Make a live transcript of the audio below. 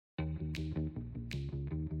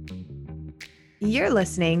You're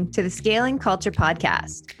listening to the Scaling Culture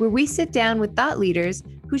Podcast, where we sit down with thought leaders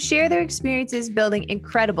who share their experiences building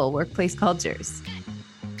incredible workplace cultures.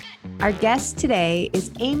 Our guest today is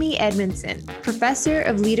Amy Edmondson, professor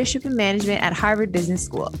of leadership and management at Harvard Business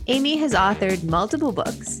School. Amy has authored multiple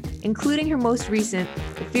books, including her most recent,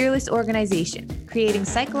 The Fearless Organization, Creating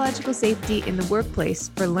Psychological Safety in the Workplace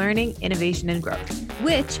for Learning, Innovation, and Growth,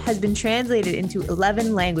 which has been translated into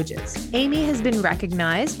 11 languages. Amy has been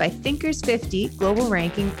recognized by Thinkers 50 global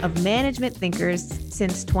ranking of management thinkers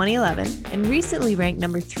since 2011 and recently ranked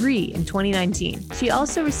number 3 in 2019. She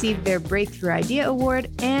also received their Breakthrough Idea Award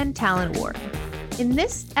and Talent Award. In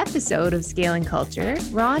this episode of Scaling Culture,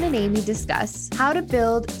 Ron and Amy discuss how to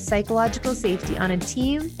build psychological safety on a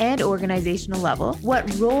team and organizational level, what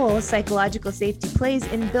role psychological safety plays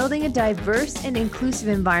in building a diverse and inclusive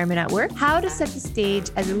environment at work, how to set the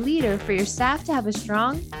stage as a leader for your staff to have a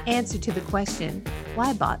strong answer to the question,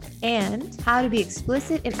 why bother? And how to be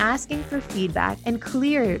explicit in asking for feedback and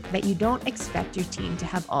clear that you don't expect your team to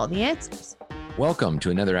have all the answers. Welcome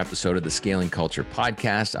to another episode of the Scaling Culture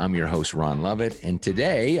Podcast. I'm your host, Ron Lovett, and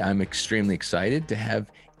today I'm extremely excited to have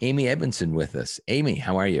Amy Edmondson with us. Amy,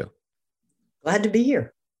 how are you? Glad to be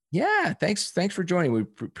here. Yeah, thanks for joining. We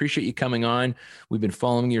appreciate you coming on. We've been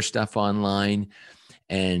following your stuff online,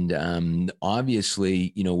 and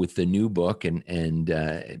obviously, you know, with the new book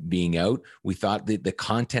and being out, we thought that the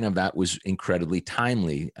content of that was incredibly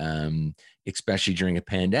timely, especially during a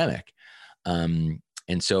pandemic.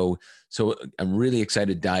 And so I'm really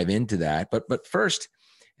excited to dive into that. But first,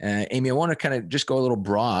 Amy, I want to kind of just go a little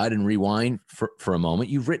broad and rewind for a moment.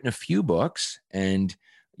 You've written a few books, and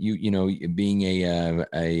you know, being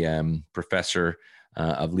a professor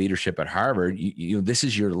of leadership at Harvard, you this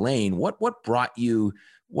is your lane. What brought you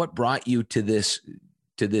to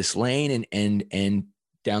this lane and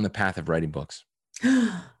down the path of writing books?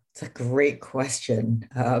 It's a great question.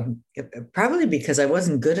 Probably because I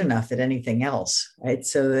wasn't good enough at anything else, right?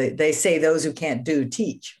 So they say those who can't do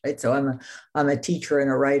teach, right? So I'm a teacher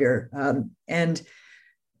and a writer, and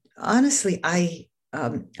honestly, I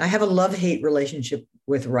have a love-hate relationship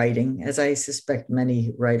with writing, as I suspect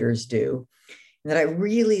many writers do, and that I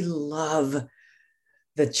really love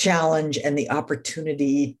the challenge and the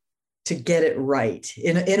opportunity to get it right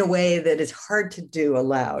in a way that is hard to do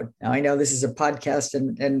aloud. Now, I know this is a podcast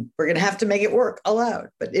and we're going to have to make it work aloud,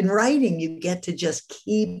 but in writing, you get to just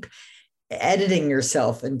keep editing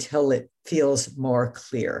yourself until it feels more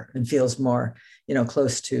clear and feels more, you know,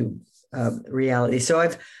 close to reality.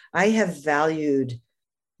 So I have valued,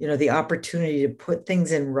 you know, the opportunity to put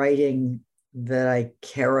things in writing that I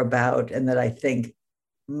care about and that I think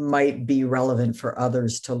might be relevant for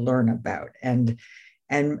others to learn about. And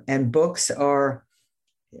books are,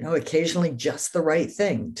 you know, occasionally just the right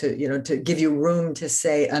thing to, you know, to give you room to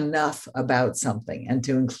say enough about something and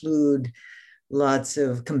to include lots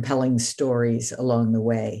of compelling stories along the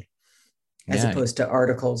way, as opposed to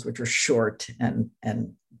articles which are short and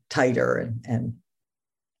tighter and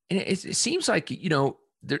it seems like, you know,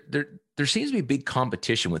 there seems to be a big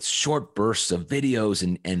competition with short bursts of videos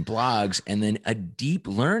and blogs, and then a deep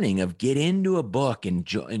learning of get into a book and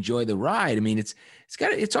enjoy the ride. I mean, it's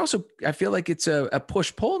also, I feel like it's a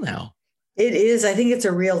push-pull now. It is. I think it's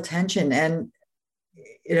a real tension. And,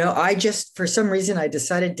 you know, for some reason, I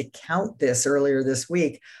decided to count this earlier this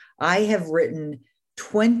week. I have written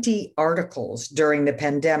 20 articles during the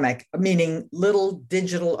pandemic, meaning little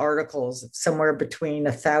digital articles, somewhere between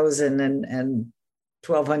 1,000 and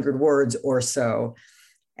 1,200 words or so.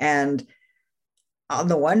 And on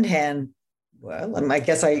the one hand, well, I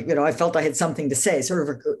guess I felt I had something to say, sort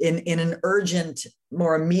of in an urgent,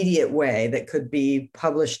 more immediate way that could be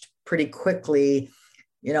published pretty quickly,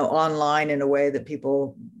 you know, online in a way that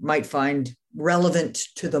people might find relevant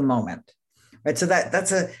to the moment, right? So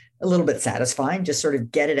that's a little bit satisfying, just sort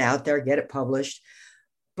of get it out there, get it published.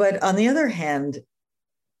 But on the other hand,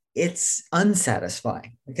 it's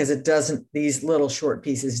unsatisfying because these little short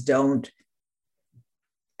pieces don't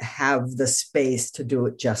have the space to do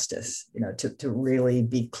it justice, you know, to really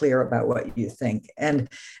be clear about what you think. And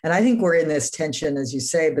I think we're in this tension, as you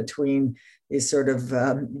say, between these sort of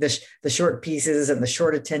the short pieces and the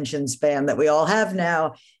short attention span that we all have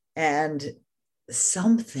now, and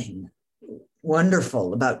something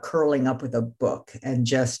wonderful about curling up with a book and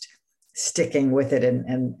just sticking with it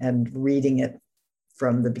and reading it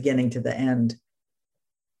from the beginning to the end.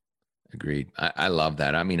 Agreed. I love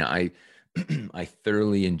that. I mean, I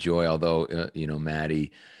thoroughly enjoy, although, you know,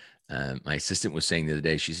 Maddie, My assistant was saying the other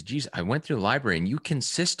day, she said, geez, I went through the library and you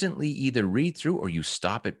consistently either read through or you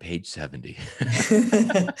stop at page 70.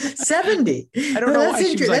 70. I don't know why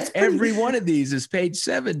she was like, that's pretty, every one of these is page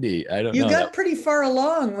 70. I don't know. You got pretty far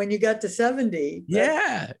along when you got to 70.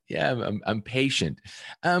 Yeah. I'm patient.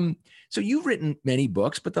 So you've written many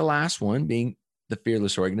books, but the last one being The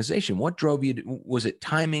Fearless Organization. What drove you was it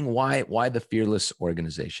timing? Why the Fearless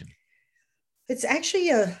Organization? It's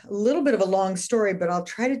actually a little bit of a long story, but I'll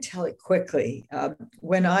try to tell it quickly.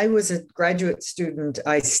 When I was a graduate student,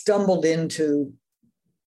 I stumbled into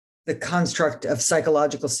the construct of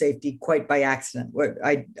psychological safety quite by accident.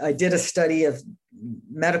 I did a study of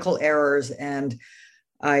medical errors, and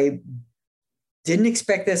I didn't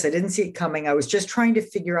expect this. I didn't see it coming. I was just trying to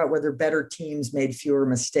figure out whether better teams made fewer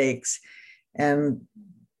mistakes. And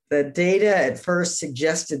the data at first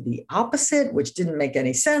suggested the opposite, which didn't make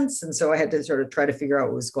any sense. And so I had to sort of try to figure out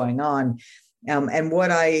what was going on. And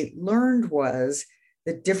what I learned was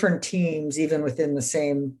that different teams, even within the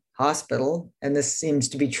same hospital, and this seems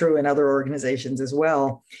to be true in other organizations as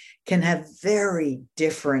well, can have very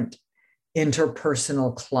different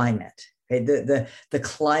interpersonal climate. Okay? The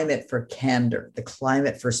climate for candor, the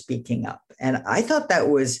climate for speaking up. And I thought that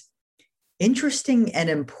was interesting and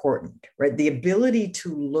important, right? The ability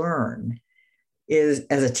to learn as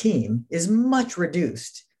a team is much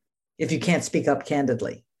reduced if you can't speak up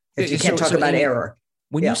candidly, if you can't talk about error.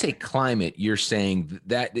 When you say climate, you're saying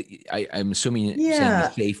that I'm assuming saying the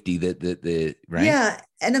safety, the right? Yeah,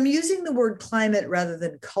 and I'm using the word climate rather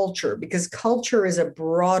than culture, because culture is a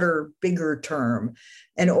broader, bigger term.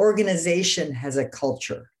 An organization has a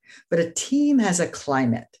culture, but a team has a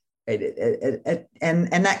climate, right?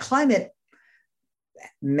 And that climate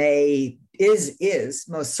is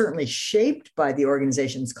most certainly shaped by the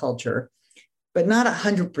organization's culture, but not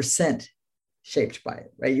 100% shaped by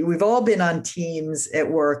it, right? We've all been on teams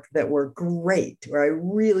at work that were great, where I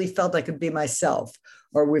really felt I could be myself,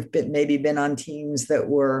 or we've been on teams that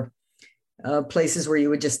were places where you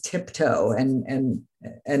would just tiptoe and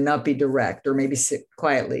not be direct, or maybe sit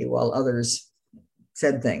quietly while others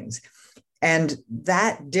said things. And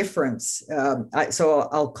that difference, so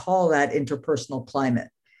I'll call that interpersonal climate.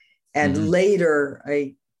 And later,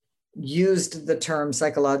 I used the term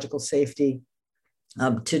psychological safety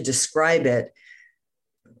to describe it.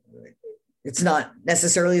 It's not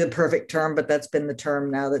necessarily the perfect term, but that's been the term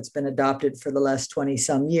now that's been adopted for the last 20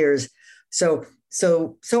 some years. So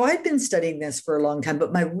I'd been studying this for a long time,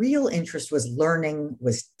 but my real interest was learning,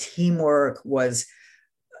 was teamwork, was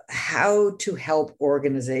how to help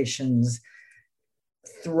organizations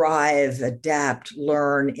thrive, adapt,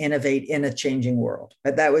 learn, innovate in a changing world.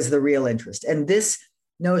 But that was the real interest. And this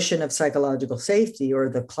notion of psychological safety, or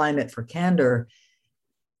the climate for candor,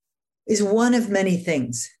 is one of many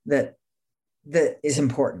things that is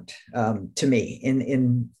important to me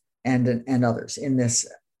and others in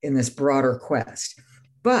this broader quest.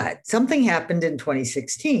 But something happened in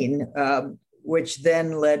 2016, which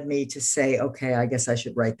then led me to say, okay, I guess I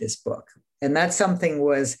should write this book. And that something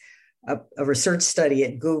was a research study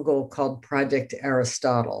at Google called Project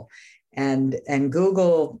Aristotle. And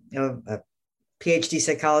Google, a PhD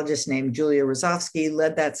psychologist named Julia Rosofsky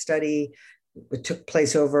led that study. It took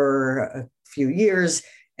place over a few years.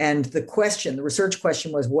 And the research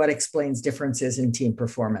question was, what explains differences in team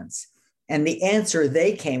performance? And the answer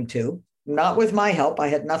they came to, not with my help, I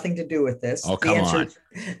had nothing to do with this. Oh, come on.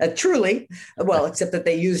 Truly, well, except that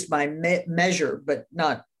they used my measure, but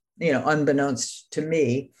not, unbeknownst to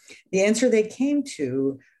me. The answer they came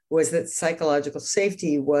to was that psychological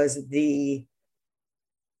safety was the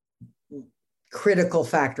critical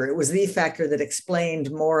factor. It was the factor that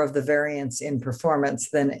explained more of the variance in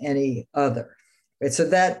performance than any other. Right? So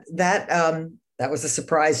that was a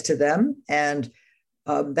surprise to them, and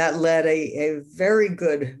that led a very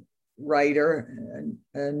good writer,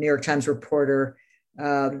 a New York Times reporter.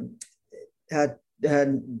 I'm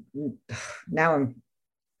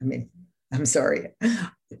sorry.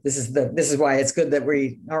 This is why it's good that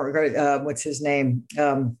we are. What's his name?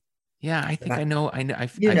 Yeah, I think I know.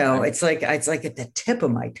 It's like at the tip of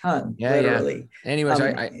my tongue, literally. Yeah.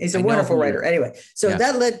 Anyways, he's a wonderful writer. Anyway, so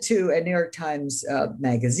that led to a New York Times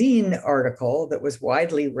magazine article that was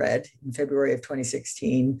widely read in February of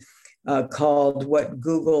 2016, called "What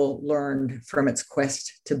Google Learned from Its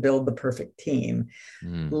Quest to Build the Perfect Team."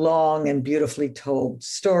 Long and beautifully told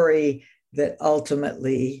story that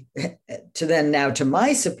ultimately, to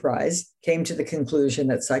my surprise, came to the conclusion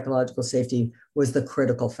that psychological safety was the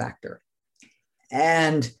critical factor.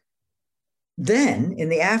 And then in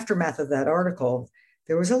the aftermath of that article,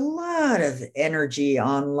 there was a lot of energy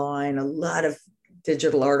online, a lot of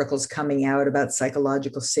digital articles coming out about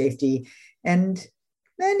psychological safety, and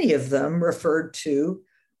many of them referred to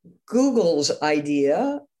Google's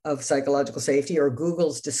idea of psychological safety or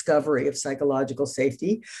Google's discovery of psychological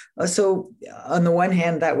safety. So on the one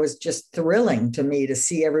hand, that was just thrilling to me to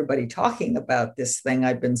see everybody talking about this thing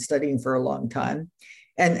I've been studying for a long time.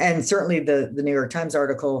 And certainly the New York Times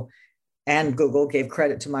article and Google gave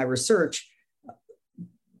credit to my research.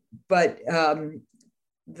 But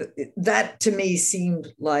that to me seemed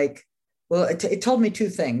like, well, it told me two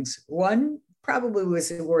things. One, probably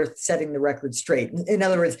was worth setting the record straight. In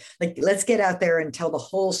other words, like, let's get out there and tell the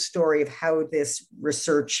whole story of how this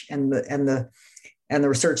research and the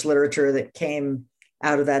research literature that came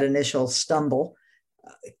out of that initial stumble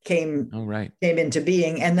came into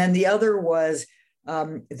being. And then the other was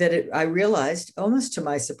I realized, almost to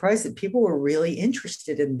my surprise, that people were really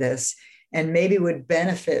interested in this and maybe would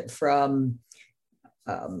benefit from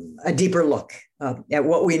a deeper look at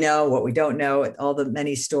what we know, what we don't know, at all the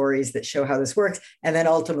many stories that show how this works, and then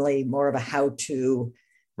ultimately more of a how to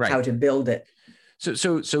build it.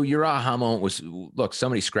 So your aha moment was, look,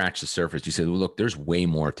 somebody scratched the surface. You said, well, look, there's way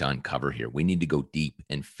more to uncover here. We need to go deep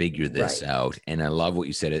and figure this out. And I love what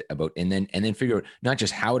you said about, and then figure out not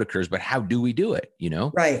just how it occurs, but how do we do it?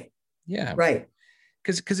 Right. Yeah. Right.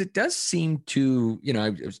 Because it does seem to, I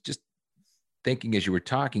was just thinking as you were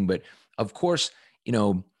talking, but of course,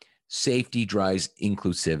 safety drives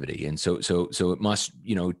inclusivity. And so it must,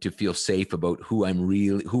 to feel safe about who I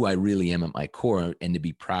really am at my core, and to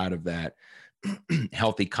be proud of that.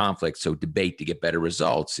 Healthy conflict. So debate to get better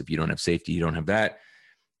results. If you don't have safety, you don't have that.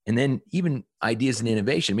 And then even ideas and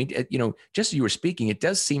innovation. I mean, just as you were speaking, it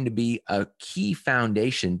does seem to be a key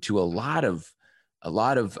foundation to a lot of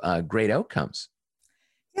great outcomes.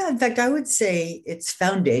 Yeah. In fact, I would say it's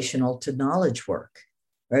foundational to knowledge work.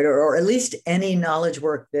 Right, or at least any knowledge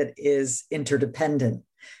work that is interdependent.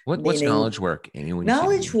 What's knowledge work, Amy?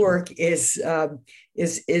 Knowledge work is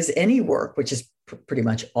any work, which is pretty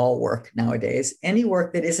much all work nowadays. Any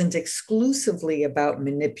work that isn't exclusively about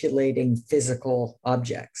manipulating physical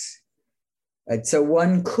objects. Right? So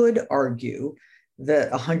one could argue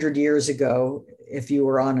that 100 years ago, if you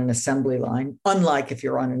were on an assembly line, unlike if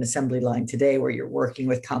you're on an assembly line today, where you're working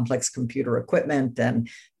with complex computer equipment and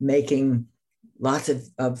making lots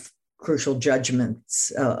of crucial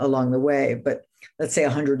judgments along the way. But let's say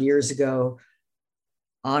 100 years ago,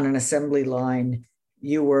 on an assembly line,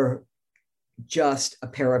 you were just a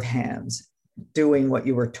pair of hands doing what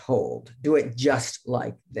you were told. Do it just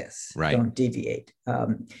like this. Right. Don't deviate.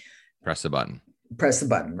 Press the button. Press the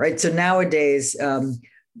button, right? So nowadays,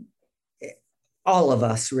 all of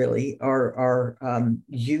us really are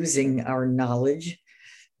using our knowledge,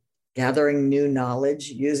 gathering new knowledge,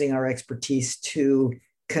 using our expertise to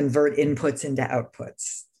convert inputs into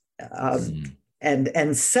outputs.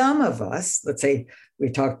 And some of us, let's say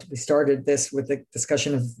we started this with the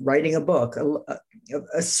discussion of writing a book.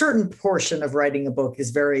 A certain portion of writing a book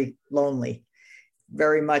is very lonely.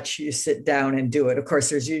 Very much you sit down and do it. Of course,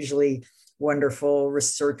 there's usually wonderful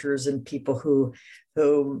researchers and people who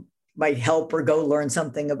might help or go learn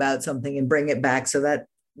something about something and bring it back. So that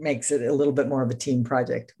makes it a little bit more of a team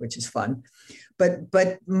project, which is fun.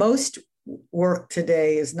 But most work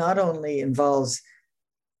today is not only involves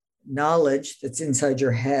knowledge that's inside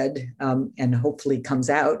your head and hopefully comes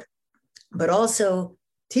out, but also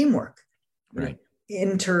teamwork, right?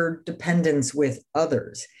 Interdependence with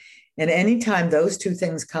others. And anytime those two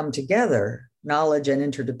things come together, knowledge and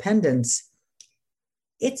interdependence,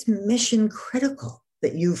 it's mission critical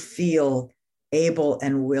that you feel able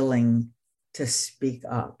and willing to speak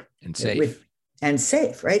up and safe.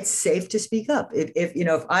 Right? Safe to speak up.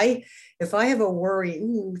 If I have a worry,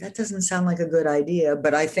 that doesn't sound like a good idea,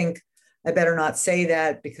 but I think I better not say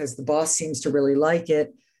that because the boss seems to really like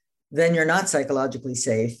it, then you're not psychologically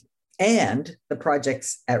safe and the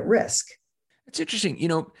project's at risk. It's interesting,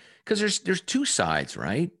 because there's two sides,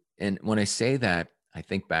 right? And when I say that, I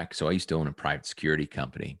think back, so I used to own a private security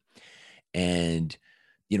company, and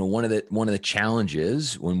one of the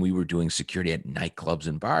challenges when we were doing security at nightclubs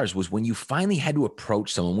and bars was when you finally had to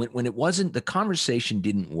approach someone, when it wasn't, the conversation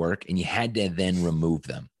didn't work and you had to then remove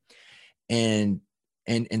them. And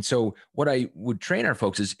so what I would train our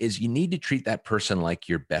folks is you need to treat that person like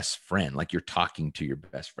your best friend, like you're talking to your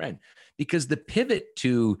best friend, because the pivot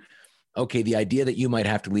to, okay, the idea that you might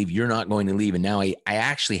have to leave, you're not going to leave, and now I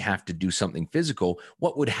actually have to do something physical,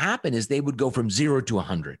 what would happen is they would go from 0 to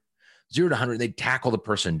 100. 0 to 100, they'd tackle the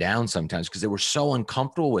person down sometimes because they were so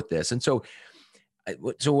uncomfortable with this. And so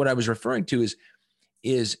what I was referring to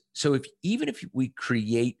is so even if we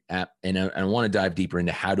create and I want to dive deeper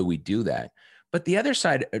into how do we do that, But the other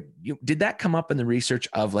side, did that come up in the research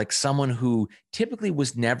of like someone who typically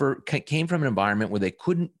was never came from an environment where they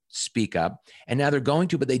couldn't speak up, and now they're going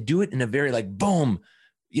to, but they do it in a very like boom,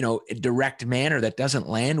 direct manner that doesn't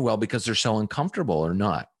land well because they're so uncomfortable or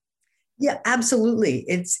not? Yeah, absolutely.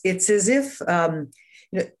 It's as if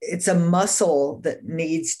it's a muscle that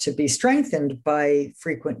needs to be strengthened by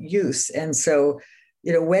frequent use. And so,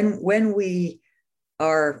 when we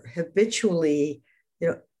are habitually,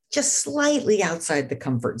 just slightly outside the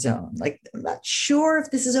comfort zone, like I'm not sure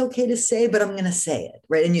if this is okay to say, but I'm going to say it,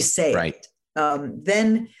 right? And you say it,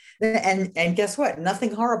 then. And guess what?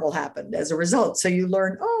 Nothing horrible happened as a result. So you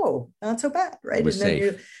learn, oh, not so bad, right?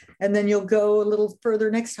 And then you'll go a little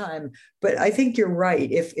further next time. But I think you're right.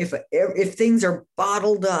 If things are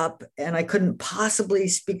bottled up and I couldn't possibly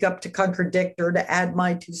speak up to contradict or to add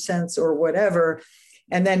my 2 cents or whatever,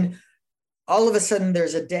 and then all of a sudden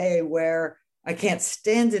there's a day where I can't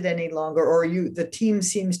stand it any longer, or the team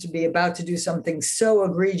seems to be about to do something so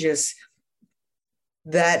egregious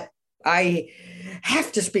that I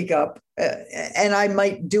have to speak up, and I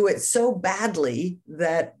might do it so badly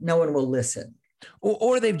that no one will listen.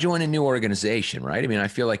 Or they've joined a new organization, right? I mean, I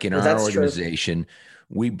feel like in our organization,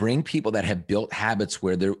 we bring people that have built habits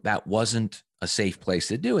where that wasn't a safe place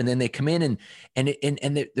to do. And then they come in and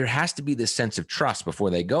there has to be this sense of trust before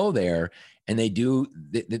they go there. And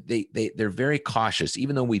they're very cautious,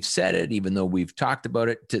 even though we've said it, even though we've talked about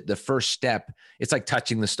it. To the first step, it's like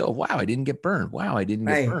touching the stove. Wow, I didn't get burned. Wow, I didn't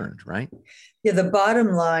get burned, right? Yeah, the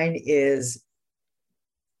bottom line is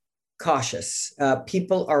cautious.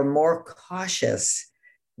 People are more cautious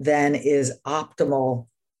than is optimal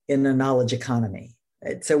in the knowledge economy.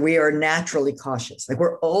 Right? So we are naturally cautious. Like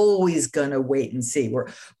we're always going to wait and see. We're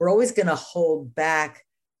always going to hold back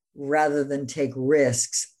rather than take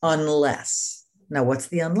risks, unless. Now, what's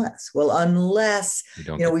the unless? Well, unless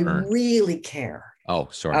we really care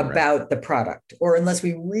about the product, or unless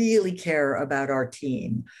we really care about our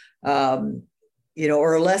team, or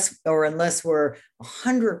unless we're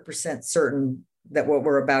 100% certain that what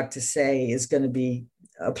we're about to say is going to be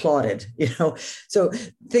applauded. So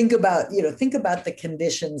think about the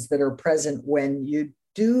conditions that are present when you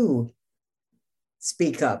do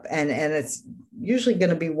speak up, and it's usually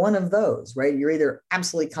going to be one of those, right? You're either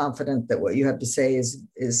absolutely confident that what you have to say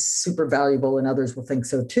is super valuable and others will think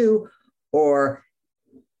so too, or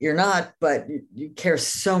you're not, but you care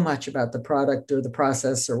so much about the product or the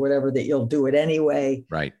process or whatever that you'll do it anyway.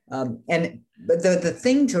 Right. But the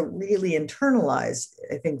thing to really internalize,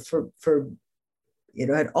 I think, for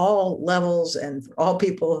at all levels and for all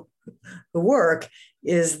people who work,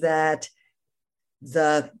 is that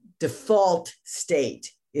the default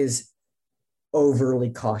state is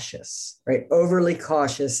overly cautious, right? Overly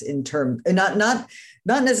cautious in terms, not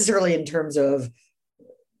necessarily in terms of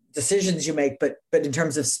decisions you make, but in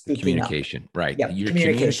terms of speaking communication, up. Right? Yeah, Your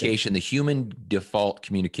communication, the human default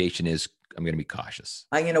communication is, I'm going to be cautious.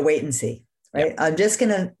 I'm going to wait and see, right? Yep. I'm just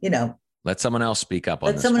going to, let someone else speak up.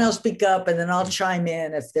 Let someone else speak up, and then I'll chime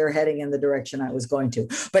in if they're heading in the direction I was going to.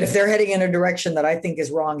 But if they're heading in a direction that I think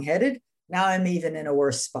is wrong-headed, now I'm even in a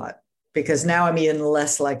worse spot, because now I'm even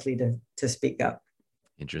less likely to speak up.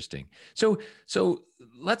 Interesting. So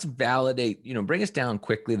let's validate, bring us down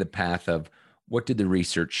quickly the path of what did the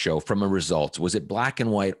research show from a results? Was it black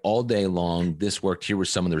and white all day long? This worked. Here were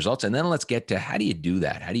some of the results. And then let's get to, how do you do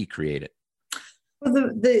that? How do you create it?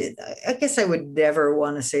 Well, I guess I would never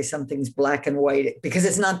want to say something's black and white, because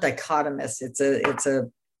it's not dichotomous. It's a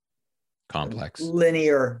complex,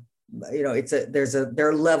 linear. There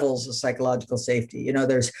are levels of psychological safety.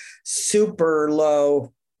 There's super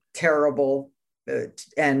low, terrible,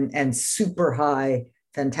 and super high,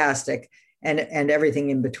 fantastic, and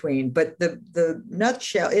everything in between. But in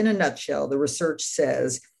a nutshell, the research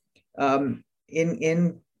says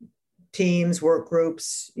in teams, work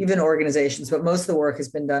groups, even organizations, but most of the work has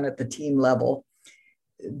been done at the team level.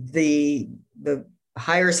 The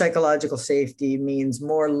higher psychological safety means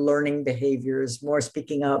more learning behaviors, more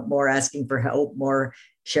speaking up, more asking for help, more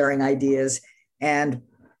sharing ideas, and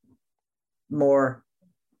more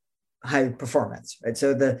high performance, right?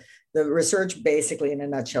 So the research basically in a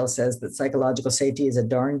nutshell says that psychological safety is a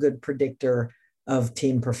darn good predictor of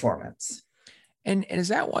team performance. And is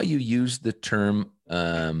that why you use the term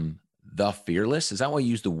the fearless? Is that why you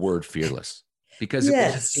use the word fearless? Because it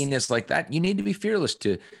wasn't seen as like that. You need to be fearless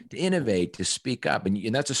to innovate, to speak up.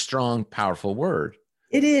 And that's a strong, powerful word.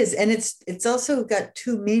 It is. And it's also got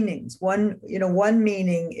two meanings. One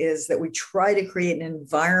meaning is that we try to create an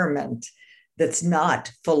environment that's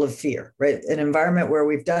not full of fear, right? An environment where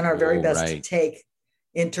we've done our very best to take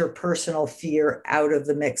interpersonal fear out of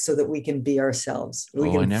the mix so that we can be ourselves. We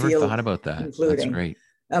I can never feel thought about that. including. That's great.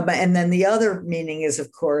 And then the other meaning is,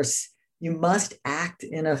 of course, you must act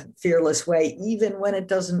in a fearless way, even when it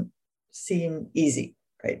doesn't seem easy,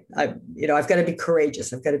 right? I've got to be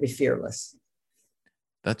courageous. I've got to be fearless.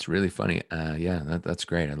 That's really funny. That's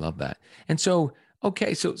great. I love that. And so,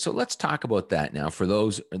 okay, so let's talk about that now. For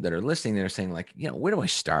those that are listening, they're saying like, where do I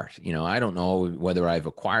start? I don't know whether I've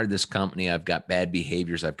acquired this company. I've got bad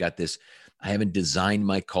behaviors. I've got this. I haven't designed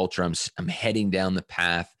my culture. I'm heading down the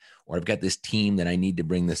path, or I've got this team that I need to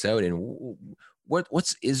bring this out. And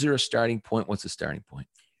is there a starting point? What's the starting point?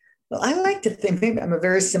 Well, I like to think, maybe I'm a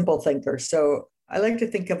very simple thinker. So I like to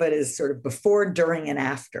think of it as sort of before, during, and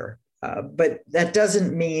after. But that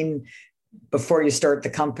doesn't mean before you start the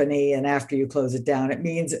company and after you close it down. It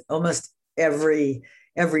means almost every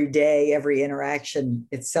day, every interaction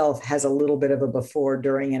itself has a little bit of a before,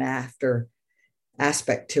 during, and after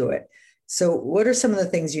aspect to it. So what are some of the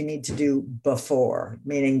things you need to do before,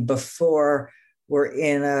 meaning before we're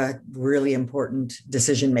in a really important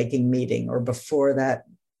decision-making meeting, or before that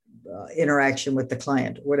interaction with the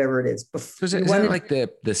client, whatever it is. So is that like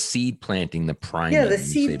the seed planting, the priming? Yeah, the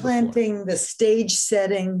seed planting, the stage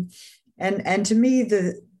setting. And to me,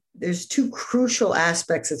 there's two crucial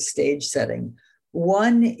aspects of stage setting.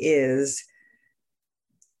 One is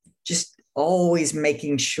just always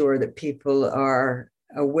making sure that people are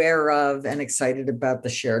aware of and excited about the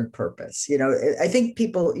shared purpose. I think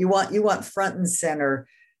people, you want front and center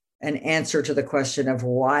an answer to the question of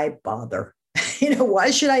why bother? Why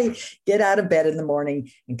should I get out of bed in the morning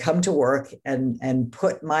and come to work and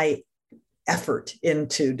put my effort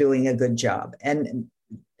into doing a good job? And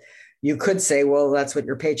you could say, well, that's what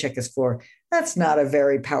your paycheck is for. That's not a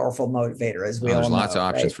very powerful motivator, as we all know. There's lots of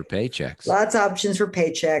options for paychecks. Lots of options for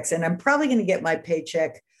paychecks. And I'm probably going to get my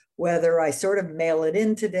paycheck whether I sort of mail it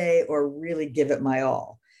in today or really give it my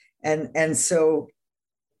all. And so,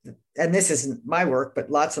 and this isn't my work, but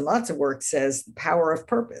lots and lots of work says the power of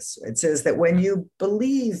purpose. It says that when you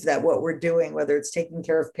believe that what we're doing, whether it's taking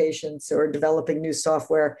care of patients or developing new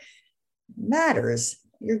software, matters,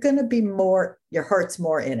 you're going to be your heart's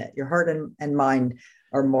more in it. Your heart and mind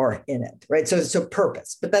are more in it, right? So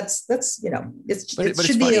purpose, but that's it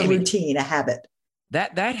should be a routine, a habit.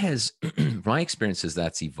 That has, my experience is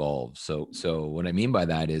that's evolved. So what I mean by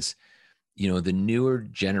that is, the newer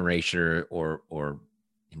generation or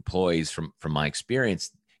employees from my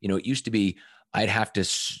experience, it used to be I'd have to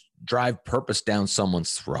drive purpose down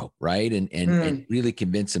someone's throat, right? And really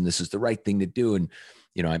convince them this is the right thing to do. And,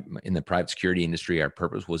 I'm in the private security industry, our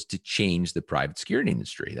purpose was to change the private security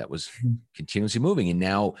industry. That was continuously moving. And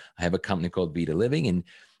now I have a company called Vita Living, and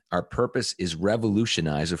our purpose is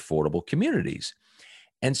revolutionize affordable communities.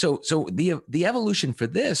 And so the evolution for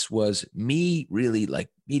this was me really like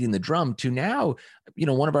beating the drum to now,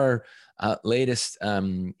 one of our latest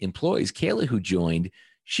employees, Kayla, who joined,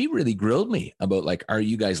 she really grilled me about like, are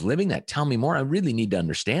you guys living that? Tell me more. I really need to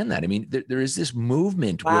understand that. I mean, there is this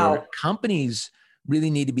movement where companies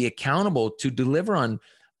really need to be accountable to deliver on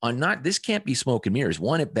not, this can't be smoke and mirrors.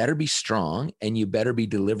 One, it better be strong, and you better be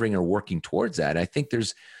delivering or working towards that. I think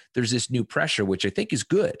there's this new pressure, which I think is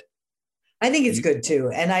good. I think it's good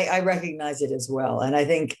too. And I recognize it as well. And I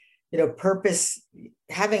think, purpose,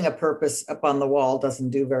 having a purpose up on the wall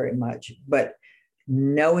doesn't do very much, but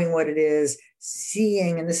knowing what it is,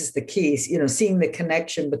 seeing, and this is the key, seeing the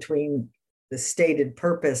connection between the stated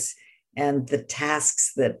purpose and the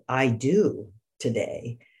tasks that I do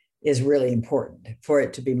today is really important for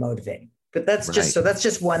it to be motivating. But that's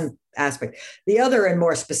just one aspect. The other, and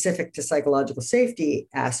more specific to psychological safety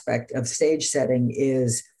aspect of stage setting,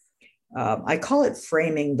 is I call it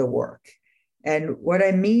framing the work. And what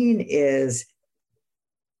I mean is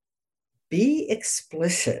be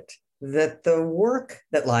explicit that the work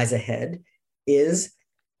that lies ahead is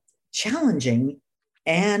challenging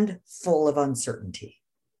and full of uncertainty.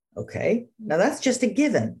 Okay, now that's just a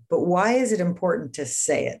given, but why is it important to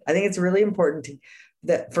say it? I think it's really important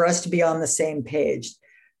for us to be on the same page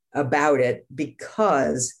about it,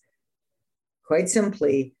 because quite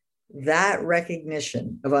simply, that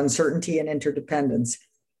recognition of uncertainty and interdependence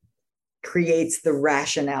creates the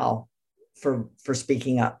rationale for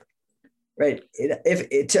speaking up, right?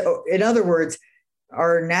 In other words,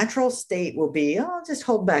 our natural state will be, I'll just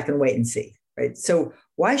hold back and wait and see, right? So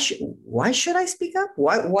why should I speak up?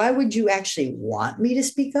 Why would you actually want me to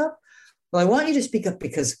speak up? Well, I want you to speak up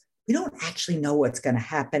because we don't actually know what's going to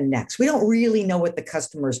happen next. We don't really know what the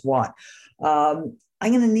customers want.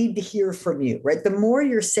 I'm going to need to hear from you, right? The more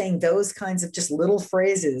you're saying those kinds of just little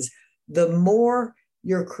phrases, the more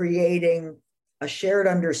you're creating a shared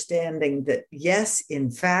understanding that, yes,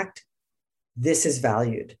 in fact, this is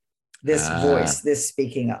valued, this voice, this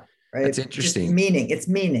speaking up, right? That's interesting. Just meaning, it's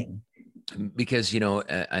meaning. Because,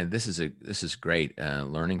 this is great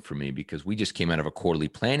learning for me, because we just came out of a quarterly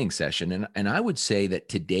planning session. And I would say that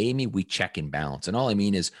today, Amy, we check and balance. And all I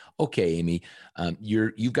mean is, okay, Amy,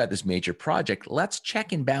 you've got this major project. Let's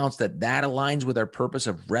check and balance that aligns with our purpose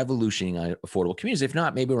of revolutioning affordable communities. If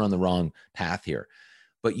not, maybe we're on the wrong path here.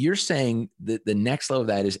 But you're saying that the next level of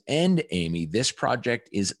that is, and Amy, this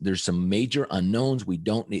project there's some major unknowns. We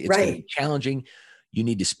don't need, it's going to be challenging. You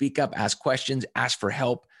need to speak up, ask questions, ask for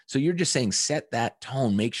help. So you're just saying, set that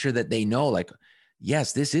tone, make sure that they know, like,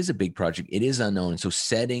 yes, this is a big project. It is unknown. So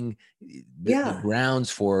setting the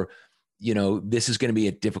grounds for, this is going to be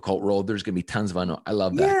a difficult role. There's going to be tons of unknown. I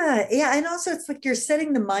love that. Yeah. And also it's like you're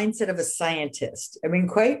setting the mindset of a scientist. I mean,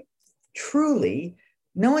 quite truly,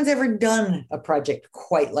 no one's ever done a project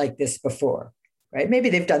quite like this before, right? Maybe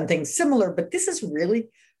they've done things similar, but this is really,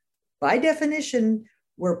 by definition,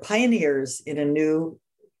 we're pioneers in a new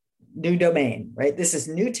domain, right? This is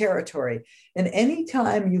new territory. And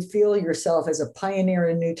anytime you feel yourself as a pioneer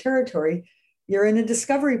in new territory, you're in a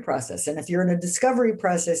discovery process. And if you're in a discovery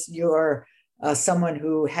process, you're someone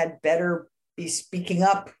who had better be speaking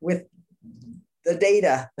up with the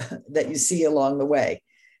data that you see along the way,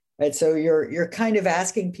 right? So you're kind of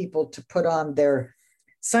asking people to put on their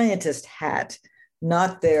scientist hat,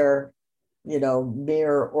 not their,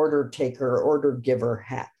 mere order taker, order giver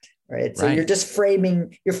hat. Right. So you're just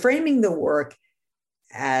framing the work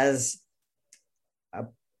as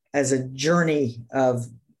a journey of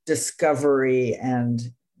discovery and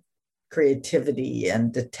creativity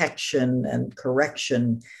and detection and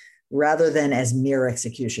correction, rather than as mere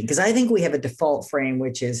execution. Because I think we have a default frame,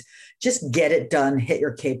 which is just get it done, hit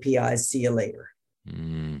your KPIs, see you later.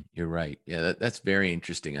 You're right. Yeah, that's very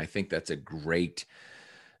interesting. I think that's a great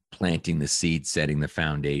planting the seed, setting the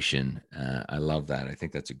foundation. I love that. I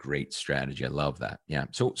think that's a great strategy. I love that. Yeah.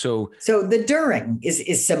 So the during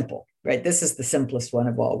is simple, right? This is the simplest one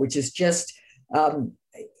of all, which is just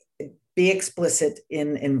be explicit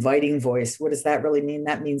in inviting voice. What does that really mean?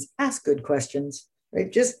 That means ask good questions,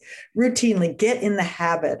 right? Just routinely get in the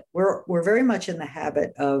habit. We're very much in the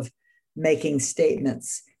habit of making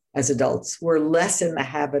statements as adults. We're less in the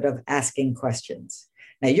habit of asking questions.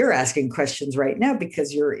 Now, you're asking questions right now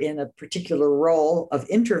because you're in a particular role of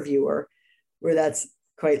interviewer, where that's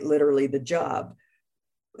quite literally the job.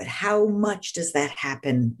 But how much does that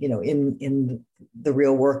happen, in the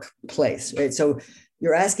real workplace, right? So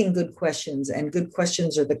you're asking good questions, and good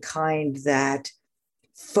questions are the kind that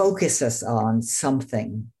focus us on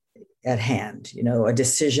something at hand, a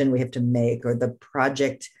decision we have to make, or the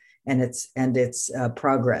project and its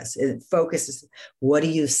progress. It focuses, what are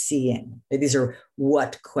you seeing? These are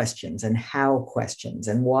what questions and how questions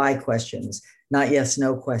and why questions, not yes,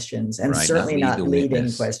 no questions, and certainly not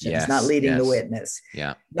leading questions, not leading the witness.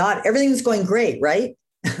 Yeah. Not everything's going great, right?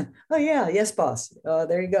 Oh yeah, yes, boss.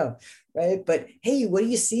 There you go. Right. But hey, what are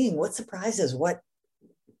you seeing? What surprises? What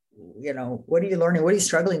are you learning? What are you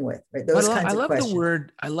struggling with? Right. Those kinds of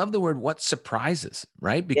questions. I love the word what surprises,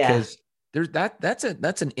 right? Because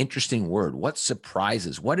that's an interesting word. What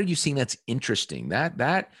surprises? What are you seeing that's interesting?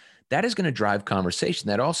 That is going to drive conversation.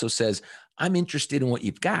 That also says, I'm interested in what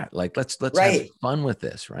you've got. Like, let's have fun with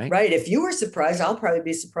this, right? Right. If you were surprised, I'll probably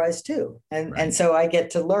be surprised too. And so I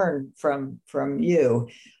get to learn from you.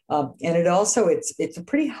 And it also, it's a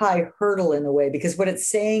pretty high hurdle in a way, because what it's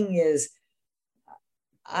saying is,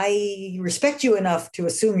 I respect you enough to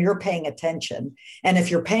assume you're paying attention. And if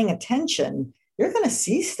you're paying attention, you're going to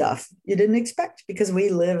see stuff you didn't expect, because we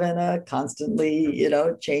live in a constantly,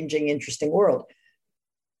 changing, interesting world.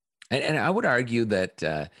 And I would argue that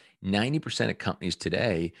 90% of companies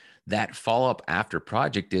today, that follow-up after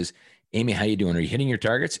project is, Amy, how you doing? Are you hitting your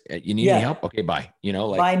targets? You need any help? Okay, bye.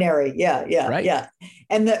 Binary. Yeah. Right? Yeah.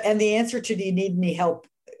 And the answer to, do you need any help,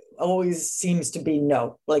 always seems to be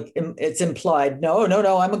no. Like, it's implied, no,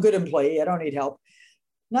 I'm a good employee, I don't need help.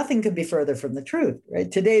 Nothing could be further from the truth, right?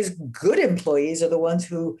 Today's good employees are the ones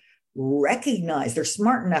who recognize, they're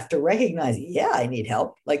smart enough to recognize, I need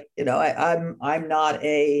help. Like, I'm not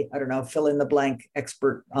a, fill in the blank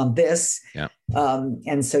expert on this. Yeah.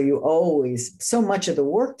 And so so much of the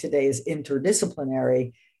work today is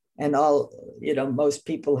interdisciplinary, and most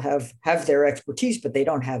people have their expertise, but they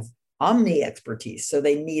don't have omni expertise. So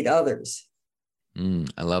they need others.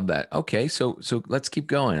 I love that. Okay. So let's keep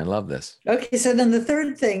going. I love this. Okay. So then the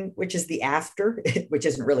third thing, which is the after, which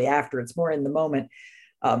isn't really after, it's more in the moment.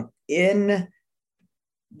 In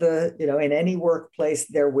in any workplace,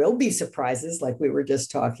 there will be surprises like we were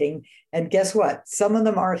just talking. And guess what? Some of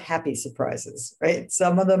them aren't happy surprises, right?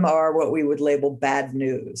 Some of them are what we would label bad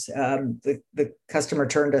news. The customer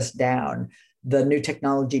turned us down. The new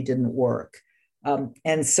technology didn't work.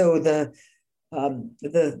 And so the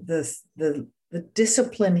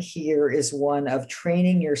discipline here is one of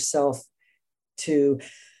training yourself to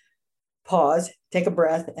pause, take a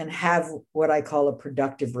breath, and have what I call a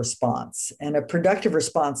productive response. And a productive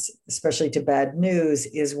response, especially to bad news,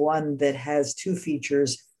 is one that has two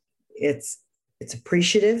features. It's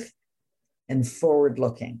appreciative and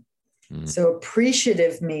forward-looking. So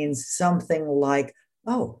appreciative means something like,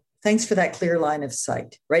 oh, thanks for that clear line of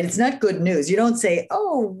sight, right? It's not good news. You don't say,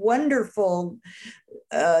 oh, wonderful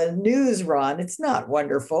news, Ron. It's not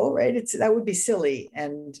wonderful, right? That would be silly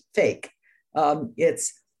and fake.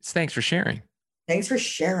 It's thanks for sharing. Thanks for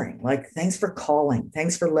sharing. Like, thanks for calling.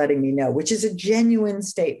 Thanks for letting me know, which is a genuine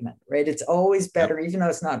statement, right? It's always better, even though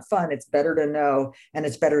it's not fun, it's better to know, and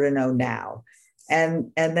it's better to know now.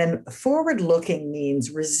 And then forward-looking means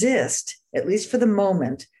resist, at least for the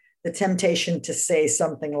moment, the temptation to say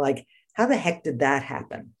something like, how the heck did that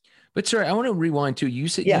happen? But sorry, I want to rewind too. You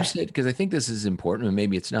said, because I think this is important, and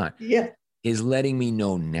maybe it's not. Yeah. Is letting me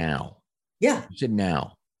know now. Yeah. You said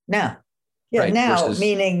now. Now. Yeah. Right, now,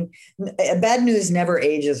 meaning bad news never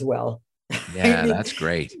ages well. Yeah, that's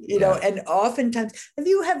great. You know, and oftentimes, have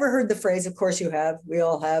you ever heard the phrase, of course you have, we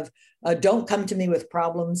all have, don't come to me with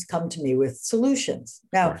problems, come to me with solutions.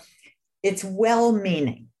 Now, it's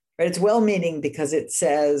well-meaning, right? It's well-meaning because it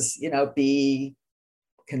says, be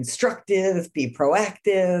constructive, be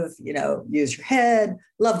proactive, use your head,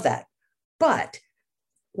 love that. But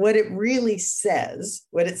what it really says,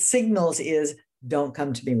 what it signals is, don't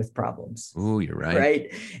come to me with problems. Oh, you're right.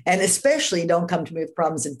 Right. And especially don't come to me with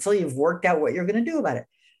problems until you've worked out what you're going to do about it.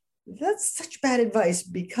 That's such bad advice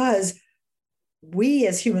because we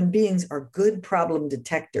as human beings are good problem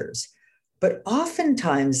detectors. But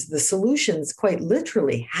oftentimes the solutions quite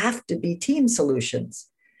literally have to be team solutions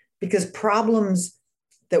because problems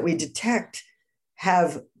that we detect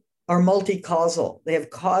are multi-causal. They have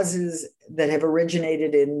causes that have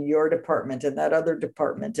originated in your department and that other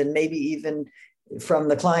department, and maybe even from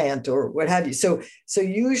the client or what have you. So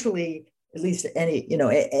usually, at least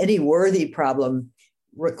any worthy problem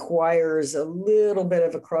requires a little bit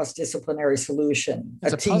of a cross-disciplinary solution,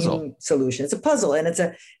 a team puzzle. solution. It's a puzzle, and it's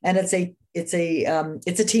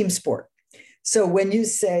a team sport. So when you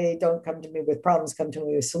say, "Don't come to me with problems, come to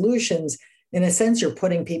me with solutions," in a sense, you're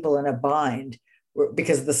putting people in a bind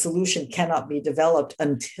because the solution cannot be developed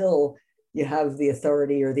until you have the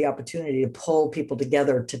authority or the opportunity to pull people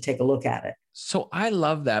together to take a look at it. So I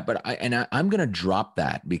love that, but I'm going to drop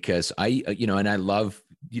that because and I love,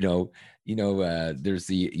 there's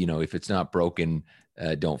the, if it's not broken,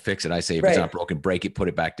 don't fix it. I say, if it's not broken, break it, put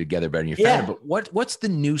it back together better than you found it. But what's the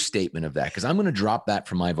new statement of that? Because I'm going to drop that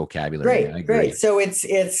from my vocabulary. Great. So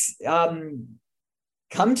it's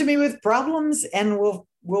come to me with problems and we'll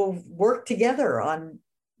work together on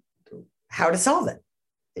how to solve it.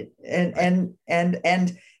 And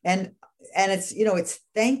it's, it's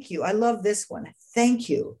thank you. I love this one. Thank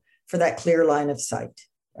you for that clear line of sight,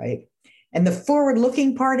 right? And the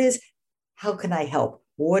forward-looking part is, how can I help?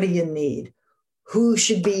 What do you need? Who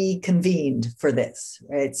should be convened for this,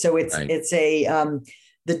 right? So it's the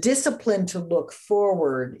discipline to look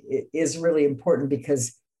forward is really important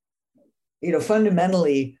because,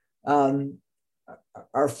 fundamentally,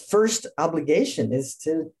 our first obligation is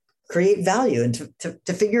to create value and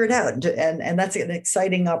to figure it out. And that's an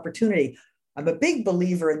exciting opportunity. I'm a big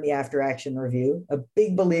believer in the after action review, a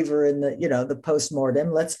big believer in the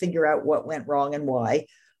post-mortem. Let's figure out what went wrong and why,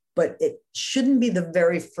 but it shouldn't be the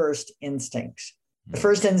very first instinct. The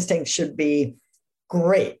first instinct should be,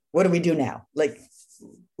 great, what do we do now? Like,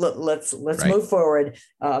 let's move forward.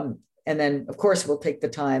 And then of course we'll take the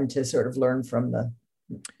time to sort of learn from the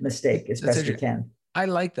mistake as best we can. I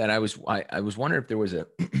like that. I was wondering if there was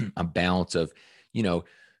a balance of,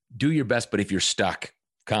 do your best, but if you're stuck,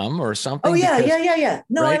 come or something. Oh yeah.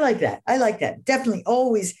 No, right? I like that. Definitely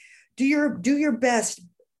always do your best,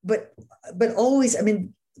 but always,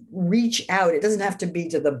 reach out. It doesn't have to be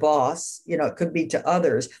to the boss, it could be to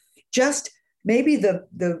others. Just maybe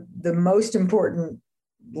the most important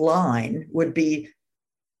line would be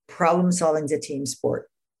problem solving is a team sport.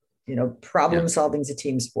 Problem solving is a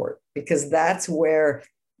team sport, because that's where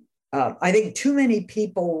I think too many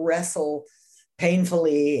people wrestle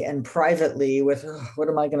painfully and privately with what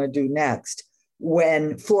am I going to do next?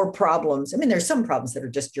 When for problems, there's some problems that are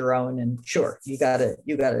just your own, and sure, you gotta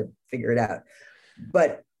figure it out.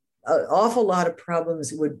 But an awful lot of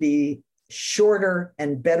problems would be shorter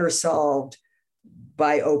and better solved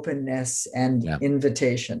by openness and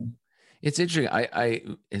invitation. It's interesting. I,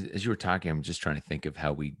 as you were talking, I'm just trying to think of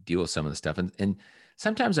how we deal with some of the stuff. And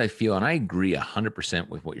sometimes I feel, and I agree 100%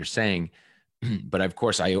 with what you're saying, but of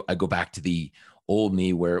course I go back to the old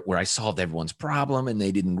me where I solved everyone's problem and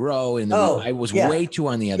they didn't grow. And I was way too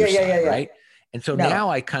on the other side. Right. And so now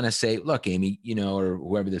I kind of say, look, Amy, or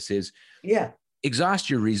whoever this is, exhaust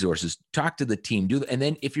your resources, talk to the team, and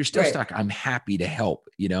then if you're still stuck, I'm happy to help,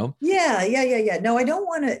 Yeah. No, I don't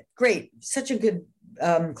want to. Great. Such a good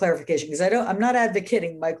clarification, because I'm not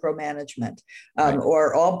advocating micromanagement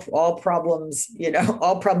or all problems,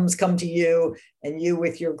 all problems come to you and you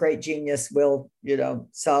with your great genius will,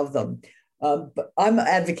 solve them. But I'm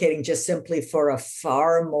advocating just simply for a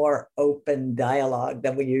far more open dialogue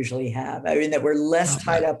than we usually have. I mean, that we're less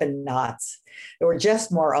tied up in knots, that we're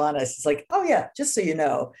just more honest. It's like, oh yeah, just so you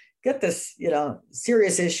know, get this,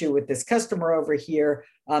 serious issue with this customer over here.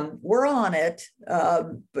 We're on it,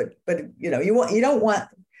 but you don't want,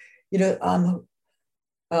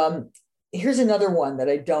 here's another one that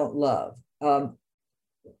I don't love.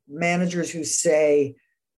 Managers who say,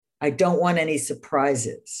 I don't want any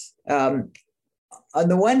surprises. On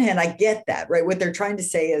the one hand, I get that, right? What they're trying to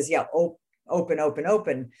say is,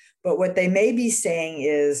 open. But what they may be saying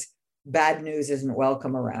is bad news isn't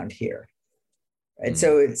welcome around here. And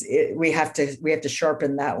so we have to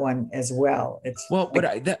sharpen that one as well. What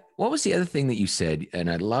was the other thing that you said? And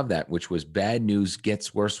I love that, which was bad news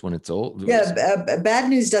gets worse when it's old. Bad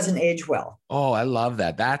news doesn't age well. Oh, I love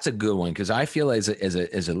that. That's a good one, because I feel as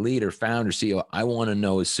a leader, founder, CEO, I want to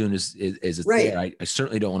know as soon as it's there. I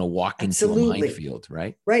certainly don't want to walk into a minefield,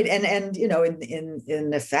 right? Right, and in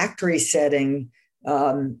the factory setting,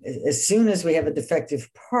 as soon as we have a defective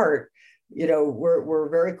part, we're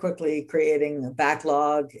very quickly creating a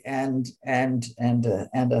backlog, and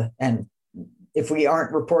if we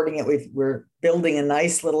aren't reporting it, we're building a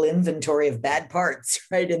nice little inventory of bad parts,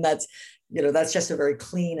 right? And that's just a very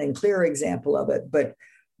clean and clear example of it.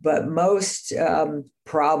 But most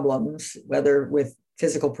problems, whether with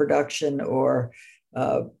physical production or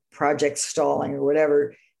project stalling or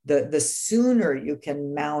whatever, the sooner you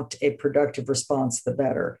can mount a productive response, the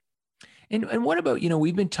better. And what about,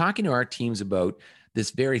 we've been talking to our teams about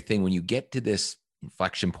this very thing. When you get to this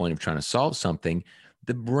inflection point of trying to solve something,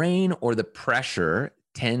 the brain or the pressure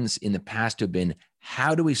tends in the past to have been,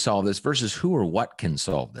 how do we solve this versus who or what can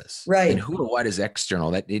solve this? Right. And who or what is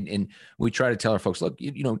external. And we try to tell our folks, look,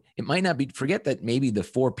 it might not be, forget that maybe the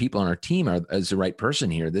 4 people on our team is the right person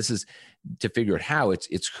here. This is to figure out how.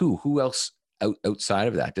 It's who else outside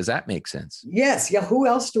of that. Does that make sense? Yes. Yeah. Who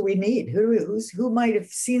else do we need? Who might have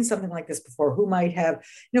seen something like this before? Who might have,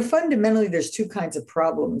 fundamentally, there's 2 kinds of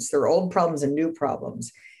problems. There are old problems and new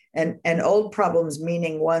problems. And old problems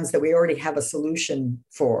meaning ones that we already have a solution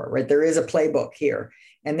for, right? There is a playbook here.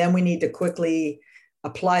 And then we need to quickly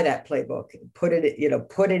apply that playbook, put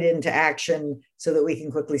it into action so that we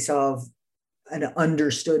can quickly solve an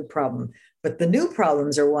understood problem. But the new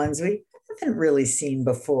problems are ones we haven't really seen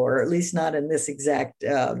before, at least not in this exact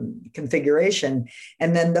configuration.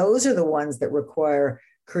 And then those are the ones that require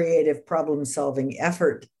creative problem-solving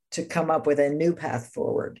effort to come up with a new path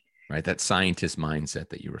forward. Right, that scientist mindset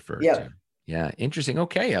that you referred to. Yeah, interesting.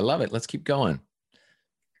 Okay, I love it. Let's keep going.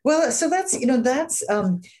 Well, so that's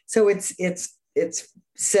so it's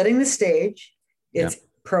setting the stage, it's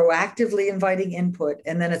proactively inviting input,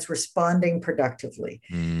 and then it's responding productively.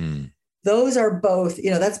 Those are both,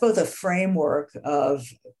 that's both a framework of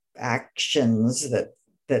actions that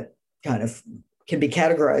kind of can be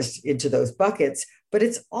categorized into those buckets, but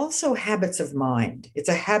it's also habits of mind. It's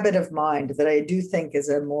a habit of mind that I do think is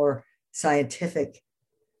a more scientific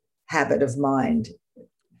habit of mind.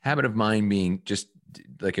 Habit of mind being just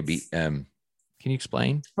like can you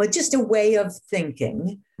explain? Well, just a way of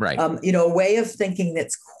thinking, right? A way of thinking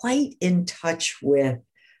that's quite in touch with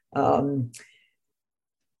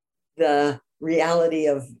the reality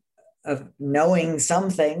of knowing some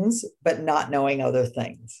things, but not knowing other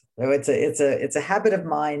things. So it's a habit of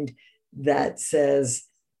mind that says,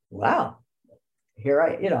 wow, here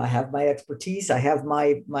I have my expertise, I have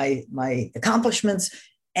my accomplishments,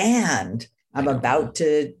 and I'm about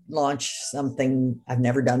to launch something I've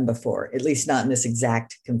never done before, at least not in this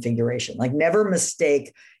exact configuration. Like, never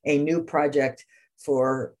mistake a new project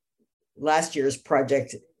for last year's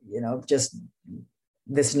project, just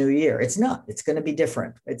this new year. It's not. It's going to be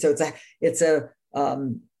different. So it's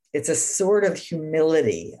a sort of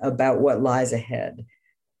humility about what lies ahead.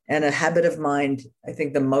 And a habit of mind, I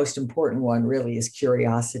think the most important one really is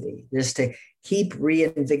curiosity, just to keep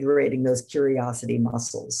reinvigorating those curiosity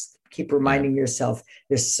muscles. keep reminding yourself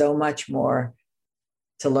there's so much more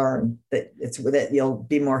to learn, that you'll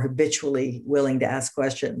be more habitually willing to ask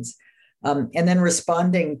questions. And then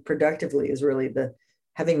responding productively is really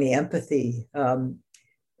having the empathy.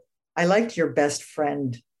 I liked your best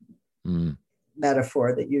friend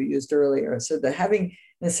metaphor that you used earlier. So that having,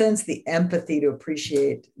 in a sense, the empathy to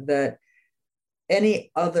appreciate that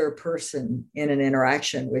any other person in an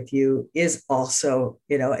interaction with you is also,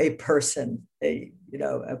 a person, a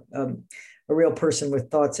real person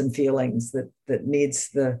with thoughts and feelings that needs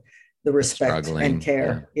the respect and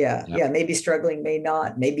care. Yeah. Maybe struggling, may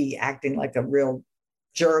not, maybe acting like a real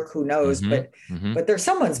jerk, who knows, but they're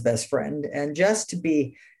someone's best friend. And just to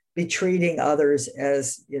be treating others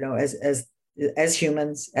as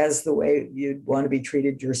humans, as the way you'd want to be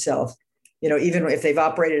treated yourself, even if they've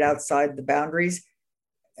operated outside the boundaries,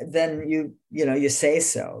 then you say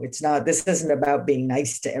so. This isn't about being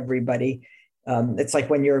nice to everybody. It's like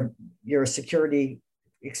when your security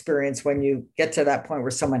experience, when you get to that point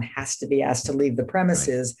where someone has to be asked to leave the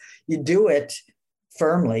premises, you do it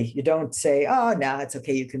firmly. You don't say, oh, no, it's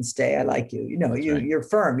okay, you can stay, I like you. You're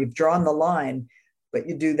firm, you've drawn the line, but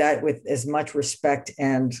you do that with as much respect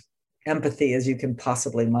and empathy as you can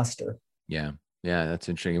possibly muster. Yeah, that's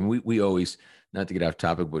interesting. And we always, not to get off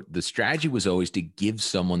topic, but the strategy was always to give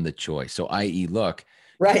someone the choice. So i.e., look,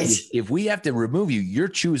 right. If we have to remove you, you're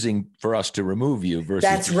choosing for us to remove you versus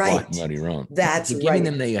that's right. walking out of your own. That's right. Giving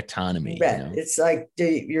them the autonomy. Right. It's like,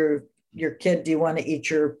 your kid, do you want to eat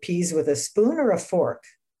your peas with a spoon or a fork?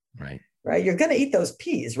 Right. Right. You're going to eat those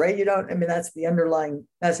peas, right? That's the underlying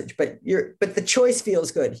message, but the choice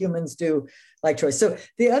feels good. Humans do like choice. So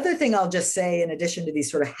the other thing I'll just say, in addition to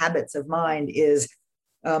these sort of habits of mind, is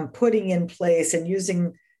putting in place and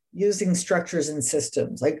using structures and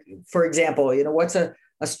systems. Like, for example, what's a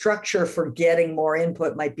structure for getting more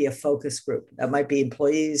input might be a focus group. That might be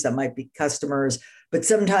employees, that might be customers, but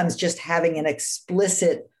sometimes just having an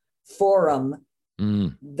explicit forum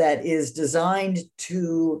that is designed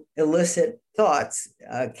to elicit thoughts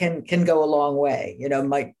can go a long way.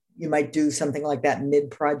 You might do something like that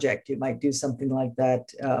mid-project. You might do something like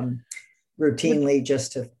that routinely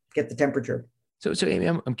just to get the temperature. So Amy,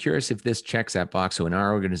 I'm curious if this checks that box. So in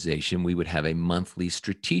our organization, we would have a monthly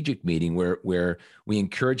strategic meeting where we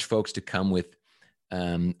encourage folks to come with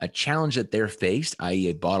a challenge that they're faced, i.e.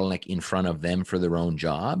 a bottleneck in front of them for their own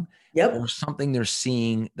job, or something they're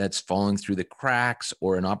seeing that's falling through the cracks,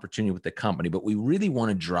 or an opportunity with the company. But we really want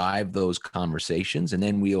to drive those conversations, and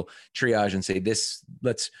then we'll triage and say,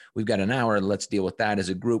 we've got an hour, let's deal with that as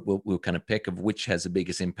a group. We'll kind of pick of which has the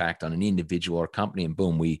biggest impact on an individual or company, and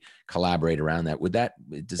boom, we collaborate around that.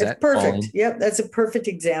 That's perfect. Yep, that's a perfect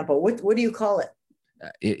example. What do you call it?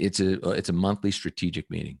 It's a monthly strategic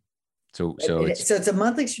meeting. So it's a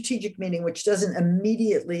monthly strategic meeting, which doesn't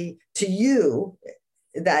immediately to you,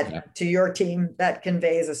 to your team, that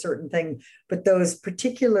conveys a certain thing, but those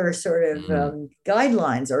particular sort of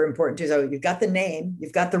guidelines are important too. So you've got the name,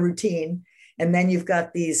 you've got the routine, and then you've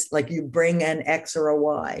got these, like, you bring an X or a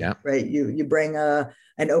Y, right? You bring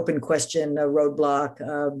an open question, a roadblock,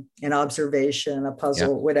 an observation, a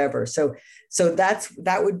puzzle, whatever. So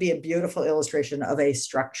that would be a beautiful illustration of a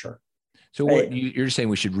structure. So what you're saying,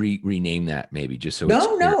 we should rename that, maybe, just so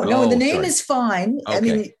no. The name is fine. Okay. I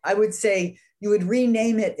mean, I would say you would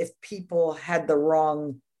rename it if people had the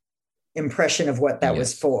wrong impression of what that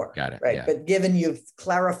was for. Got it. Right. Yeah. But given you've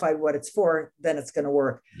clarified what it's for, then it's going to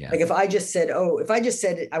work. Yeah. Like if I just said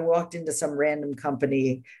I walked into some random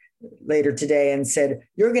company later today and said,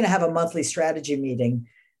 you're going to have a monthly strategy meeting.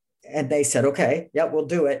 And they said, okay, yeah, we'll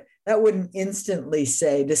do it. That wouldn't instantly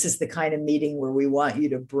say, this is the kind of meeting where we want you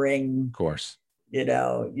to bring, of course,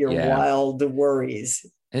 your wild worries.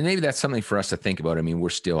 And maybe that's something for us to think about. I mean, we're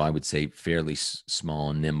still, I would say, fairly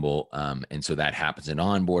small and nimble. And so that happens in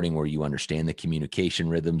onboarding, where you understand the communication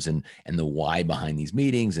rhythms and the why behind these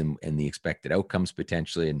meetings and the expected outcomes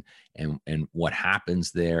potentially and what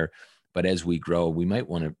happens there. But as we grow, we might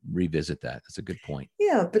want to revisit that. That's a good point.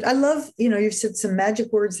 Yeah, but I love, you've said some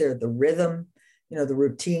magic words there, the rhythm, the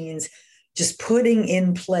routines, just putting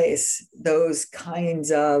in place those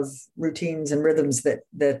kinds of routines and rhythms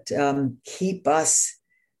that keep us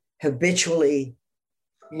habitually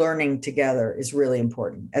learning together is really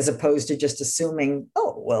important, as opposed to just assuming,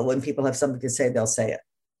 when people have something to say, they'll say it.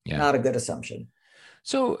 Yeah. Not a good assumption.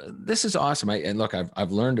 So this is awesome. And look,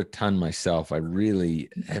 I've learned a ton myself. I really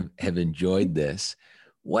have enjoyed this.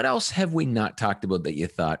 What else have we not talked about that you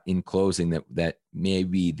thought, in closing, that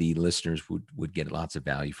maybe the listeners would get lots of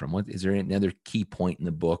value from? Is there another key point in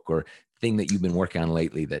the book or thing that you've been working on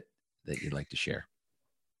lately that you'd like to share?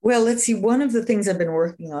 Well, let's see. One of the things I've been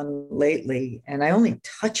working on lately, and I only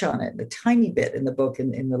touch on it a tiny bit in the book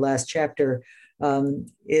in the last chapter,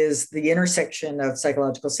 is the intersection of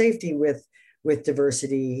psychological safety with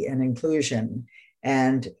diversity and inclusion.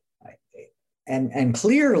 And and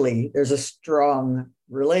clearly there's a strong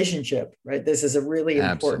relationship, right? This is a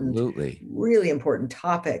Absolutely. really important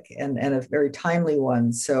topic and a very timely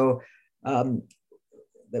one. So um,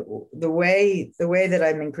 the way that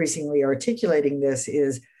I'm increasingly articulating this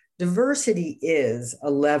is diversity is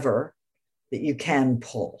a lever that you can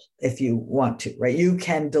pull if you want to, right? You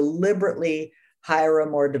can deliberately hire a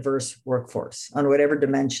more diverse workforce on whatever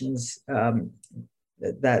dimensions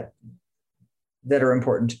that are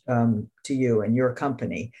important to you and your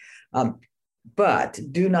company. But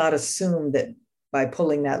do not assume that by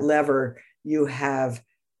pulling that lever, you have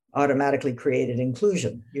automatically created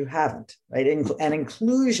inclusion. You haven't, right? And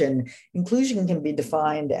inclusion can be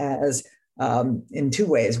defined as in two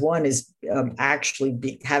ways. One is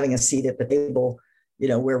actually having a seat at the table,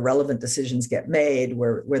 where relevant decisions get made,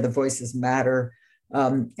 where the voices matter,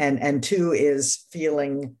 and two is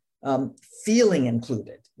feeling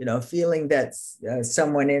included. Feeling that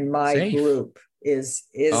someone in my Safe. Group is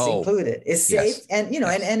included, is safe, yes. and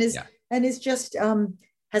and is just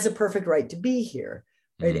has a perfect right to be here,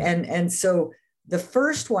 right? And so the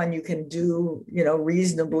first one you can do,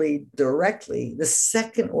 reasonably directly. The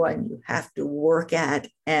second one you have to work at,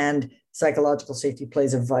 and psychological safety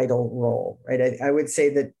plays a vital role, right? I would say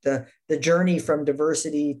that the journey from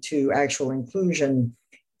diversity to actual inclusion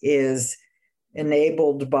is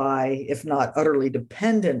enabled by, if not utterly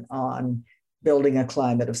dependent on, building a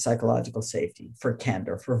climate of psychological safety for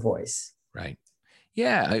candor, for voice. Right.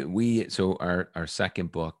 Yeah. So our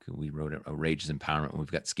second book, we wrote Outrageous Empowerment. We've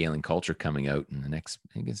got Scaling Culture coming out in the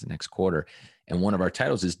next quarter. And one of our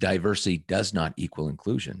titles is Diversity Does Not Equal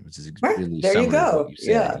Inclusion, which is really there you go. What you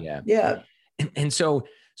said. Yeah. And so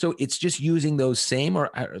it's just using those same, or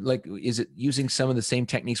like, is it using some of the same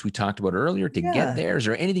techniques we talked about earlier to get there? Is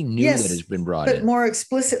there anything new that has been brought in? But more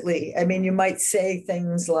explicitly, I mean, you might say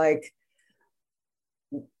things like,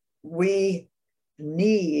 we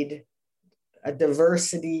need a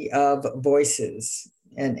diversity of voices.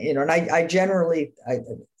 And, I generally,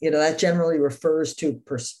 that generally refers to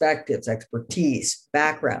perspectives, expertise,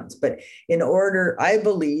 backgrounds. But I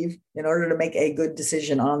believe, in order to make a good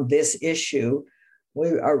decision on this issue,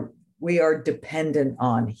 we are dependent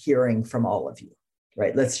on hearing from all of you,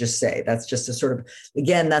 right? Let's just say that's just a sort of,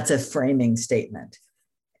 again, that's a framing statement.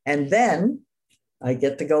 And then I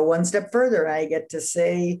get to go one step further. I get to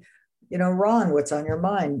say, Ron, what's on your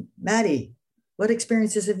mind? Maddie, what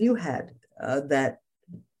experiences have you had that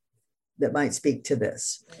might speak to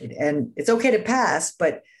this? And it's okay to pass,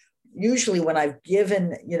 but usually when I've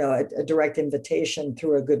given, a direct invitation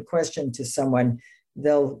through a good question to someone,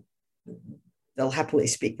 they'll happily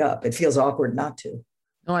speak up. It feels awkward not to.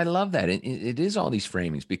 No, I love that. It is all these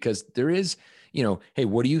framings, because there is, hey,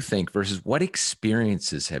 what do you think versus what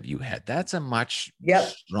experiences have you had? That's a much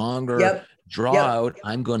stronger draw out.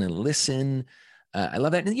 I'm going to listen. I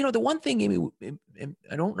love that. And, the one thing, Amy,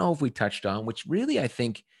 I don't know if we touched on, which really I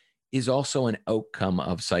think is also an outcome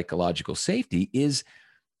of psychological safety, is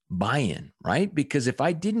buy-in, right? Because if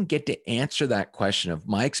I didn't get to answer that question of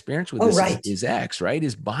my experience with this is X, right?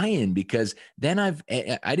 Is buy-in, because then I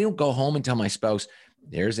didn't go home and tell my spouse,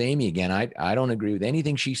 there's Amy again. I don't agree with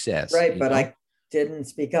anything she says. Right. But I didn't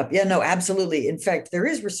speak up. Yeah, no, absolutely. In fact, there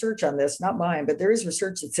is research on this, not mine, but there is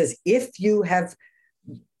research that says if you have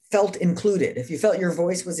felt included, if you felt your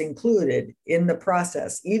voice was included in the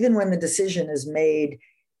process, even when the decision is made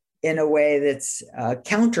in a way that's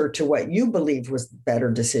counter to what you believed was the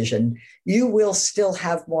better decision, you will still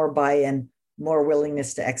have more buy-in, more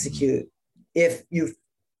willingness to execute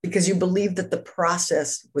because you believe that the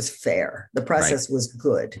process was fair, the process was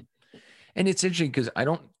good. And it's interesting because I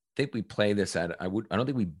don't think we play this at, I don't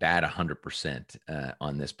think we bat 100%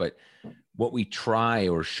 on this, but what we try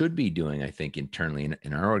or should be doing, I think, internally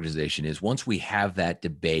in our organization is, once we have that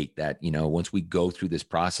debate, that, once we go through this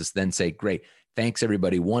process, then say, great, thanks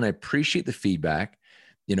everybody. One, I appreciate the feedback.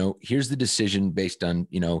 Here's the decision based on,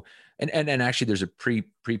 and actually there's a pre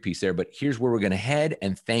piece there, but here's where we're going to head.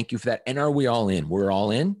 And thank you for that. And are we all in? We're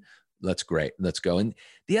all in. That's great. Let's go. And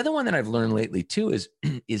the other one that I've learned lately too is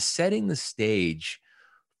setting the stage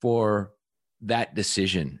for that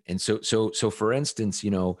decision. And so for instance,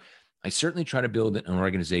 I certainly try to build an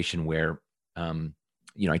organization where,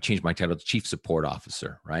 I changed my title to Chief Support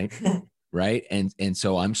Officer, right? Right. And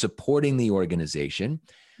so I'm supporting the organization,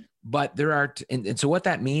 but there are, and so what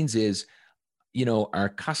that means is our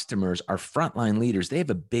customers, our frontline leaders, they have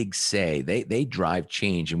a big say. They drive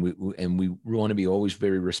change, and we want to be always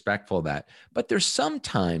very respectful of that. But there's some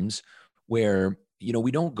times where,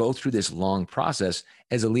 we don't go through this long process.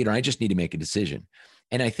 As a leader, I just need to make a decision.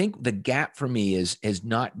 And I think the gap for me has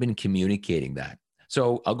not been communicating that.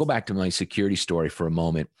 So I'll go back to my security story for a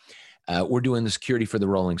moment. We're doing the security for the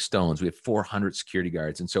Rolling Stones. We have 400 security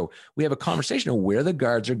guards. And so we have a conversation of where the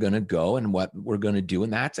guards are going to go and what we're going to do.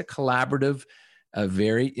 And that's a collaborative,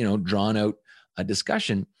 very, drawn out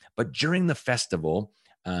discussion. But during the festival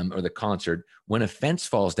or the concert, when a fence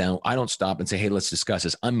falls down, I don't stop and say, hey, let's discuss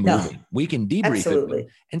this. I'm moving. No, we can debrief absolutely. It.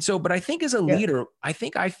 And so, but I think as a leader, I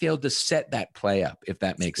think I failed to set that play up, if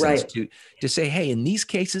that makes sense, to say, hey, in these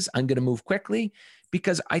cases, I'm going to move quickly,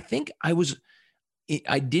 because I think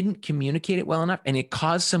I didn't communicate it well enough, and it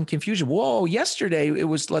caused some confusion. Whoa, yesterday it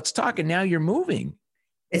was, let's talk, and now you're moving.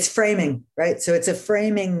 It's framing, right? So it's a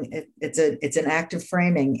framing, it's an act of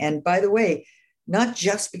framing. And by the way, not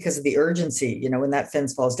just because of the urgency, when that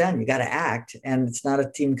fence falls down, you got to act, and it's not a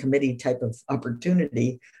team committee type of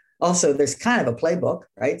opportunity. Also, there's kind of a playbook,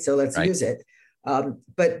 right? So let's use it.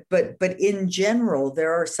 But in general,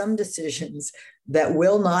 there are some decisions that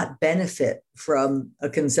will not benefit from a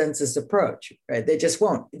consensus approach, right? They just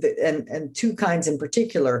won't. And two kinds in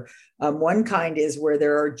particular. One kind is where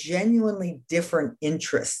there are genuinely different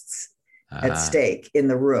interests at stake in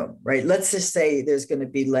the room, right? Let's just say there's going to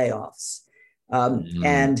be layoffs,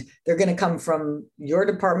 and they're going to come from your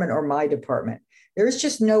department or my department. There's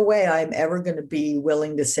just no way I'm ever going to be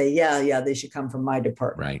willing to say, yeah, they should come from my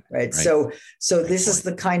department. Right. So this is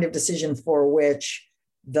the kind of decision for which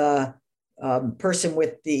the person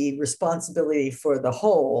with the responsibility for the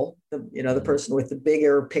whole, the person with the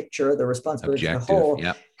bigger picture, the responsibility for the whole,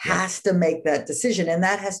 has to make that decision. And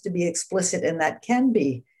that has to be explicit, and that can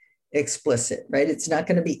be explicit, right? It's not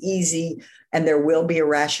going to be easy, and there will be a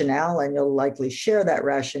rationale, and you'll likely share that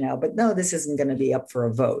rationale, but no, this isn't going to be up for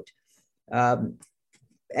a vote. And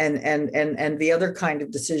the other kind of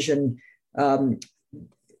decision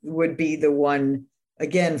would be the one,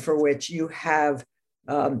 again, for which you have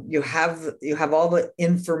all the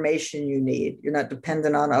information you need. You're not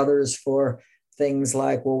dependent on others for things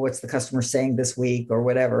like, well, what's the customer saying this week or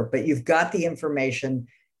whatever, but you've got the information.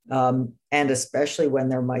 And especially when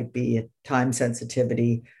there might be a time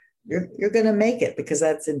sensitivity, you're going to make it, because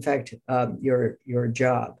that's in fact your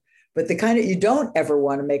job. But you don't ever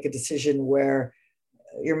want to make a decision where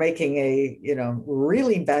you're making a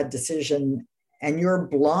really bad decision and you're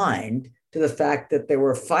blind to the fact that there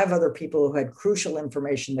were 5 other people who had crucial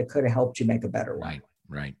information that could have helped you make a better one.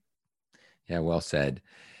 Right. Yeah, well said.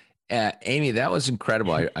 Amy, that was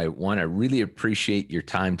incredible. I want to really appreciate your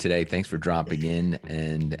time today. Thanks for dropping in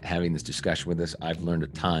and having this discussion with us. I've learned a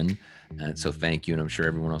ton. So thank you. And I'm sure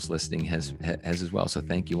everyone else listening has as well. So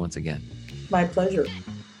thank you once again. My pleasure.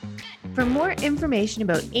 For more information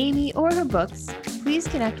about Amy or her books, please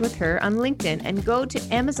connect with her on LinkedIn and go to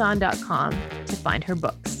Amazon.com to find her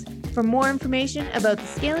books. For more information about the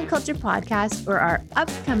Scaling Culture podcast or our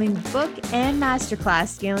upcoming book and masterclass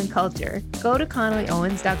Scaling Culture, go to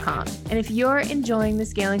ConnollyOwens.com. And if you're enjoying the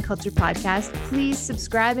Scaling Culture podcast, please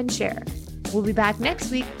subscribe and share. We'll be back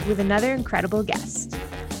next week with another incredible guest.